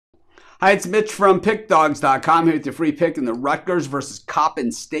Hi, it's Mitch from Pickdawgz.com here with your free pick in the Rutgers versus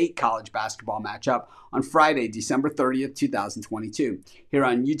Coppin State college basketball matchup on Friday, December 30th, 2022. Here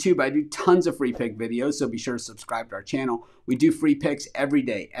on YouTube, I do tons of free pick videos, so be sure to subscribe to our channel. We do free picks every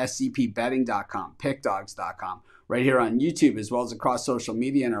day, scpbetting.com, pickdawgz.com. Right here on YouTube, as well as across social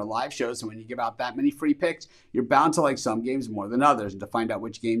media and our live shows. And when you give out that many free picks, you're bound to like some games more than others. And to find out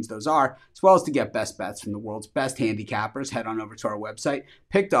which games those are, as well as to get best bets from the world's best handicappers, head on over to our website,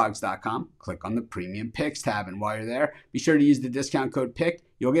 pickdawgz.com. Click on the Premium Picks tab. And while you're there, be sure to use the discount code PICK.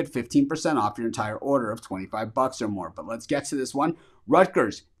 You'll get 15% off your entire order of $25 or more. But let's get to this one.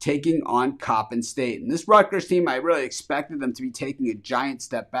 Rutgers taking on Coppin State. And this Rutgers team, I really expected them to be taking a giant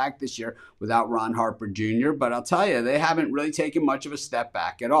step back this year without Ron Harper Jr., but I'll tell you, they haven't really taken much of a step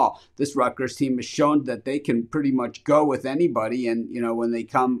back at all. This Rutgers team has shown that they can pretty much go with anybody, and when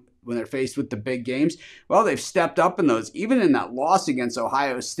they're faced with the big games, well, they've stepped up in those. Even in that loss against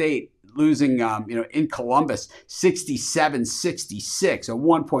Ohio State, losing, in Columbus, 67-66, a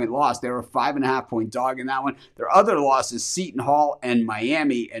 1-point loss. They were a 5.5-point dog in that one. Their other losses, Seton Hall and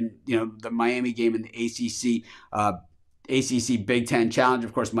Miami, and, the Miami game in the ACC Big Ten Challenge.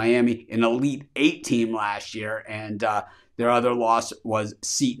 Of course, Miami, an Elite 8 team last year, and their other loss was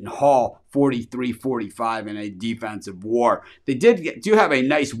Seton Hall, 43-45 in a defensive war. They do have a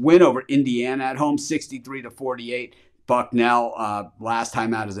nice win over Indiana at home, 63-48. Bucknell, last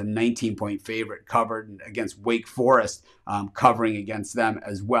time out, as a 19-point favorite, covered against Wake Forest, covering against them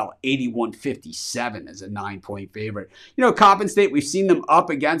as well. 81-57 as a 9-point favorite. Coppin State, we've seen them up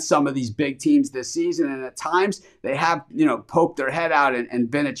against some of these big teams this season, and at times they have, poked their head out and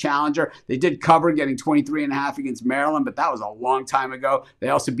been a challenger. They did cover, getting 23.5 against Maryland, but that was a long time ago. They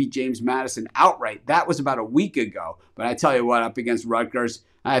also beat James Madison outright. That was about a week ago. But I tell you what, up against Rutgers,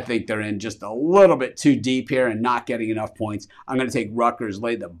 I think they're in just a little bit too deep here and not getting enough points. I'm going to take Rutgers,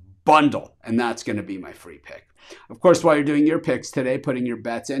 lay the bundle, and that's going to be my free pick. Of course, while you're doing your picks today, putting your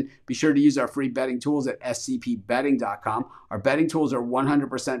bets in, be sure to use our free betting tools at scpbetting.com. Our betting tools are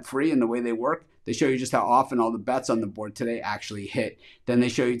 100% free, and the way they work, they show you just how often all the bets on the board today actually hit. Then they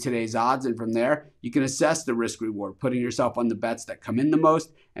show you today's odds, and from there, you can assess the risk-reward, putting yourself on the bets that come in the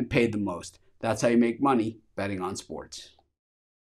most and pay the most. That's how you make money betting on sports.